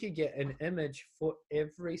cost, we could get an image for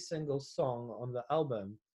every single song on the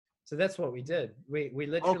album. So that's what we did. We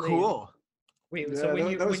literally. Oh, cool. So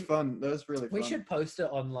when that was fun. That was really fun. we should post it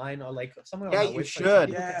online or like somewhere. Yeah, on our you website so should.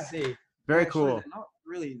 people can Yeah. see. Very Actually, cool. They're not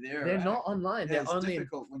really there. They're not online. Yeah, They're it's only.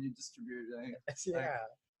 difficult when you distribute. Yeah.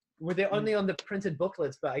 Well, they're only on the printed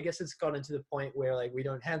booklets, but I guess it's gotten to the point where like we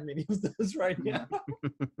don't have many of those right now.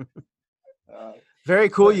 Very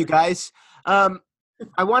cool, you guys.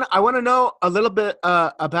 I want to know a little bit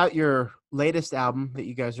about your latest album that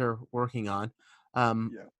you guys are working on.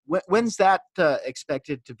 When's that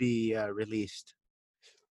expected to be released?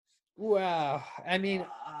 Wow. I mean,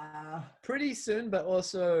 pretty soon, but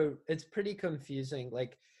also it's pretty confusing.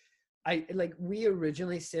 Like, we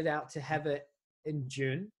originally set out to have it in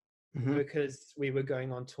June because we were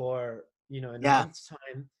going on tour, in a month's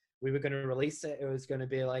time. We were going to release it. It was going to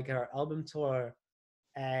be like our album tour.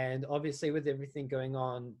 And obviously with everything going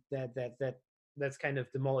on, that's kind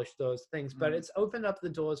of demolished those things. But it's opened up the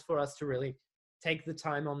doors for us to really take the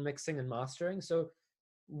time on mixing and mastering. So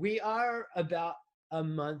we are about a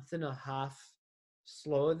month and a half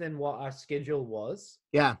slower than what our schedule was.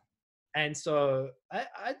 Yeah. And so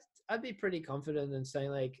I'd be pretty confident in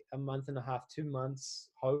saying like a month and a half, 2 months,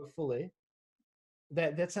 hopefully.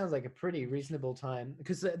 That sounds like a pretty reasonable time.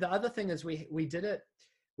 Because the other thing is we did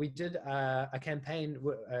a campaign,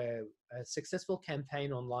 a successful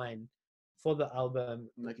campaign online for the album.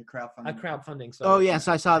 Like a crowdfunding. Crowdfunding. Oh, yes,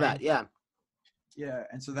 I saw that. Yeah. Yeah,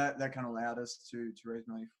 and so that kind of allowed us to raise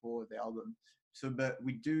money for the album. So, but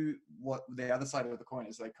we do what the other side of the coin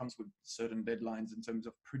is, like, comes with certain deadlines in terms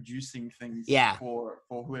of producing things for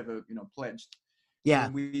whoever, pledged. Yeah.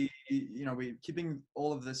 So we're keeping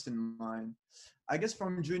all of this in mind. I guess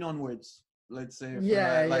from June onwards, let's say.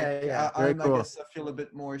 Yeah. Very cool. I guess I feel a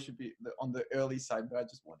bit more should be on the early side, but I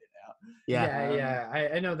just want it out. Yeah.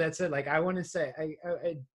 I know that's it. Like, I want to say,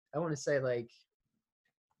 I want to say like,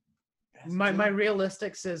 my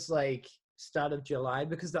realistic says like start of July,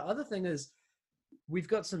 because the other thing is we've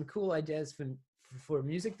got some cool ideas for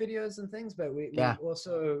music videos and things, but we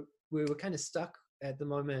were kind of stuck at the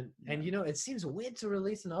moment. And it seems weird to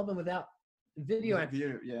release an album without video. And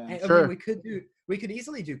Sure. I mean, we could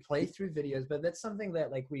easily do playthrough videos, but that's something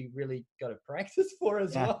that like we really got to practice for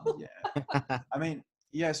as well. Yeah. I mean,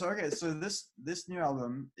 yeah. So so this new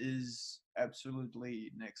album is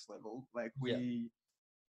absolutely next level. Like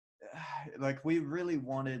we really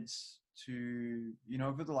wanted to,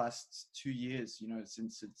 over the last 2 years,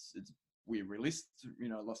 since we released,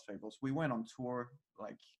 Lost Fables, we went on tour,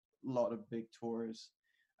 like a lot of big tours.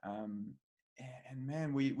 And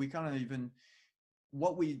man, we kind of even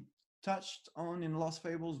what we touched on in Lost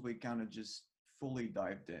Fables, we kind of just fully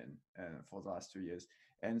dived in for the last 2 years.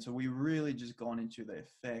 And so we really just gone into the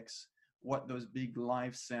effects, what those big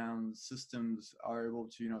live sound systems are able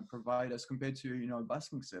to, provide us compared to, a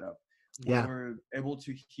busking setup. Yeah. We're able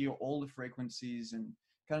to hear all the frequencies and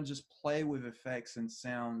kind of just play with effects and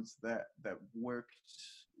sounds that worked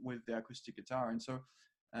with the acoustic guitar. And so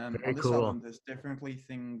on this album, there's definitely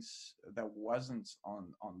things that wasn't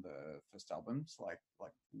on the first albums, like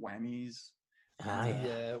whammies.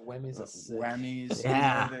 Whammies are sick. Whammies.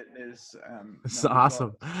 Yeah. There's it's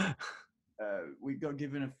awesome. We got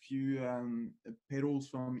given a few pedals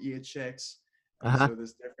from EHX. Uh-huh. So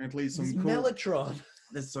there's definitely some cool Mellotron.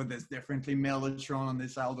 There's definitely Mellotron on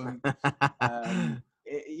this album.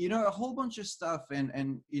 A whole bunch of stuff,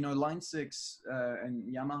 and Line 6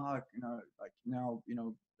 and Yamaha, like now,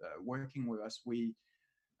 working with us, we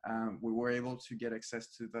were able to get access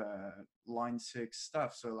to the Line 6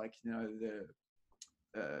 stuff. So like, the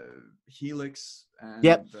Helix and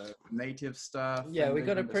the native stuff. Yeah, we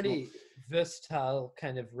got a pretty versatile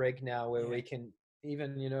kind of rig now where we can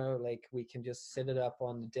even, we can just set it up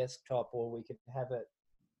on the desktop, or we could have it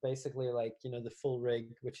basically like, the full rig,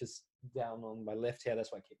 which is down on my left here.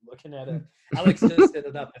 That's why I keep looking at it. Alex just set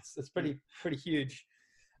it up. It's pretty huge.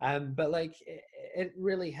 But like, it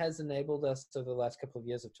really has enabled us over the last couple of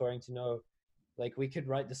years of touring to know, like, we could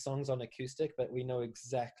write the songs on acoustic, but we know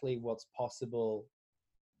exactly what's possible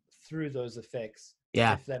through those effects.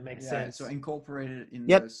 Yeah. If that makes sense. So incorporated in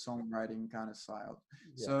the songwriting kind of style.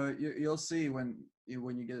 Yeah. So you'll see when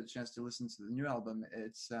you get a chance to listen to the new album,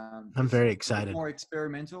 it's I'm very excited. More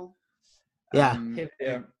experimental. Yeah.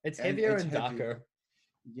 Heavier. It's heavier and darker.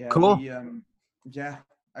 Yeah. Cool.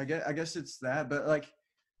 I guess it's that, but like,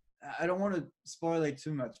 I don't want to spoil it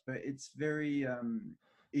too much, but it's very,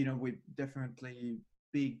 with definitely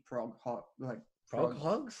big prog Prog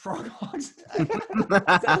hogs? Prog hogs.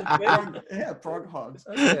 Yeah, prog hogs.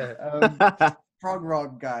 Okay. Prog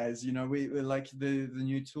rock guys, you know, we like the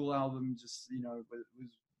new Tool album, just, you know, was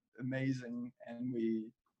amazing, and we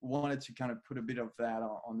wanted to kind of put a bit of that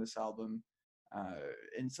on this album,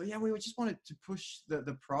 and so yeah, we just wanted to push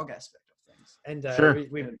the prog aspect of things. And Sure.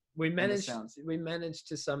 we managed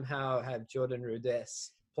to somehow have Jordan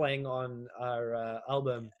Rudess playing on our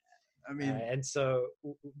album. I mean, and so,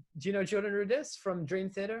 do you know Jordan Rudess from Dream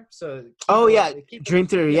Theater? So Oh yeah, Dream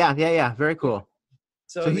Theater. Yeah. Very cool.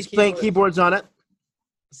 So he's playing keyboards on it.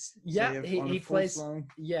 Yeah, so he plays.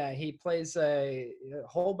 Yeah, he plays a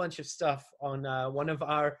whole bunch of stuff on one of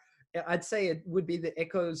our. I'd say it would be the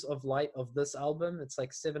Echoes of Light of this album. It's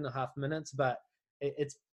like 7.5 minutes, but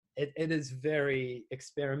it is very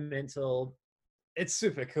experimental. It's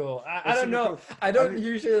super cool. I don't know. Cool. I don't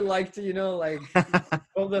usually like to, like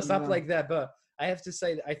pull this up like that, but I have to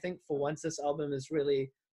say that I think for once this album is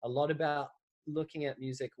really a lot about looking at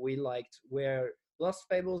music we liked, where Lost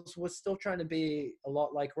Fables was still trying to be a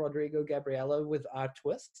lot like Rodrigo Gabriela with our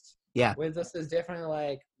twists. Yeah. Where this is definitely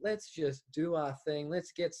like, let's just do our thing.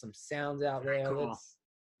 Let's get some sounds out there. Cool.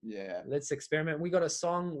 Let's experiment. We got a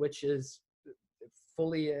song which is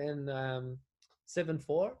fully in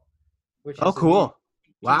 7/4. Which is cool.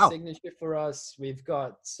 Wow. Signature for us. We've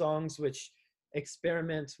got songs which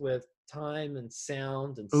experiment with time and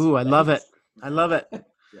sound and Ooh, I love it. Yeah.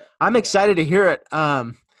 I'm excited to hear it.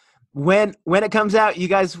 When it comes out, you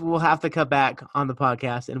guys will have to come back on the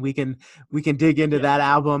podcast, and we can dig into that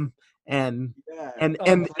album and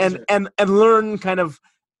learn kind of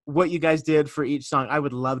what you guys did for each song. I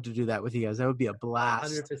would love to do that with you guys. That would be a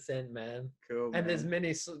blast. 100%, man. Cool. And there's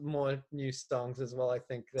many more new songs as well, I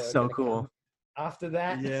think. So cool. After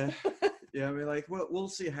that. Yeah. Yeah, I mean, like, we'll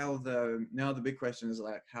see how the big question is,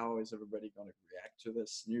 like, how is everybody going to react to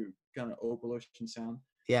this new kind of Opal Ocean sound?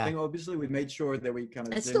 Yeah. I think obviously we made sure that we kind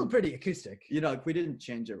of it's still pretty acoustic. Like, we didn't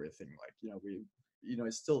change everything. Like,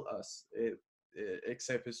 it's still us.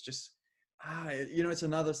 Except it's just, it's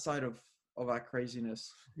another side of our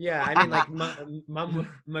craziness. Yeah, I mean, like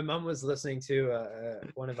my mum was listening to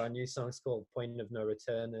one of our new songs called "Point of No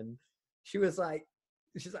Return," and she's like,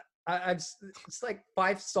 it's like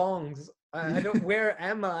 5 songs. I don't. Where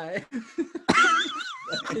am I?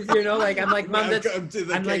 Like I'm like, Mum, that's.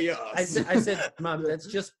 I'm like, I said, Mum, that's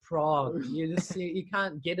just prog. You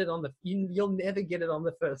can't get it on the. You'll never get it on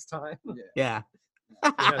the first time. Yeah.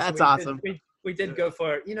 So that's awesome. We did go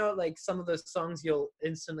for, like some of those songs you'll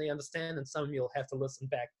instantly understand, and some you'll have to listen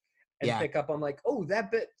back and pick up on, like, oh,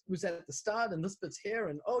 that bit was at the start, and this bit's here,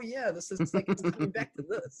 and oh yeah, this is like it's coming back to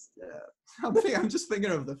this. Yeah, I'm just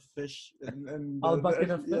thinking of the fish and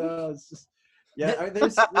bucket of fish.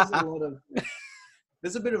 There's a lot of.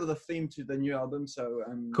 There's a bit of the theme to the new album, so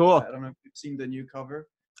cool. I don't know if you've seen the new cover.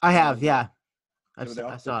 I have, yeah. I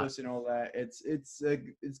saw it. And all that. It's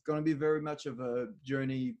going to be very much of a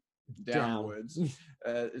journey downwards.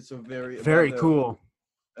 It's a very cool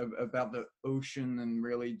about the ocean, and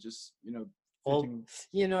really just like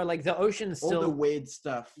the ocean is still all the weird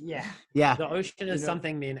stuff. Yeah. The ocean is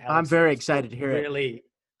something me and Alex I'm very excited to hear it.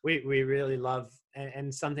 We really love,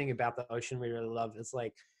 and something about the ocean we really love is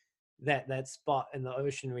like that spot in the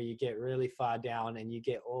ocean where you get really far down and you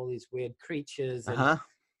get all these weird creatures and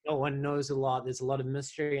no one knows a lot. There's a lot of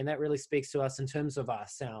mystery, and that really speaks to us in terms of our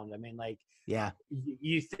sound. I mean, like,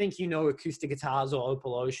 you think acoustic guitars or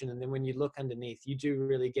Opal Ocean, and then when you look underneath, you do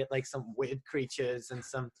really get like some weird creatures and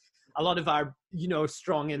a lot of our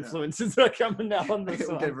strong influences are coming out on this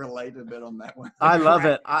one. Can relate a bit on that one. I love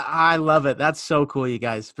it. I love it. That's so cool, you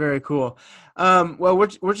guys. Very cool. Well,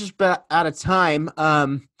 we're just about out of time.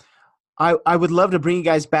 I would love to bring you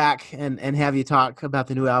guys back and have you talk about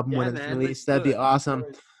the new album when it's released. That'd be awesome.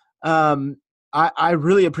 I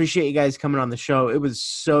really appreciate you guys coming on the show. It was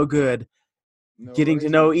so good getting to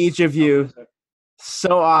know each of you.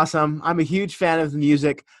 So awesome. I'm a huge fan of the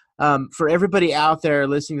music. For everybody out there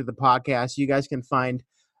listening to the podcast, you guys can find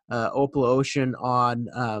Opal Ocean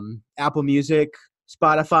on Apple Music,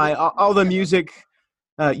 Spotify, all the music,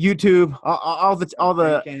 YouTube, all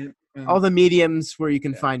the mediums where you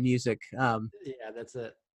can find music. That's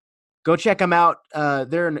it. Go check them out.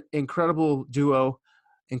 They're an incredible duo,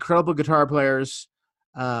 incredible guitar players.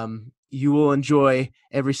 You will enjoy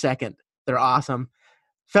every second. They're awesome.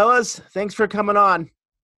 Fellas, thanks for coming on.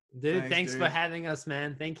 Dude, thanks for having us,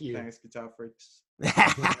 man. Thank you. Thanks, Guitar Freaks.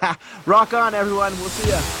 Rock on, everyone. We'll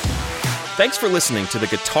see ya. Thanks for listening to the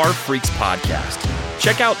Guitar Freaks podcast.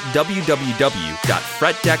 Check out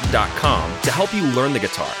www.fretdeck.com to help you learn the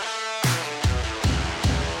guitar.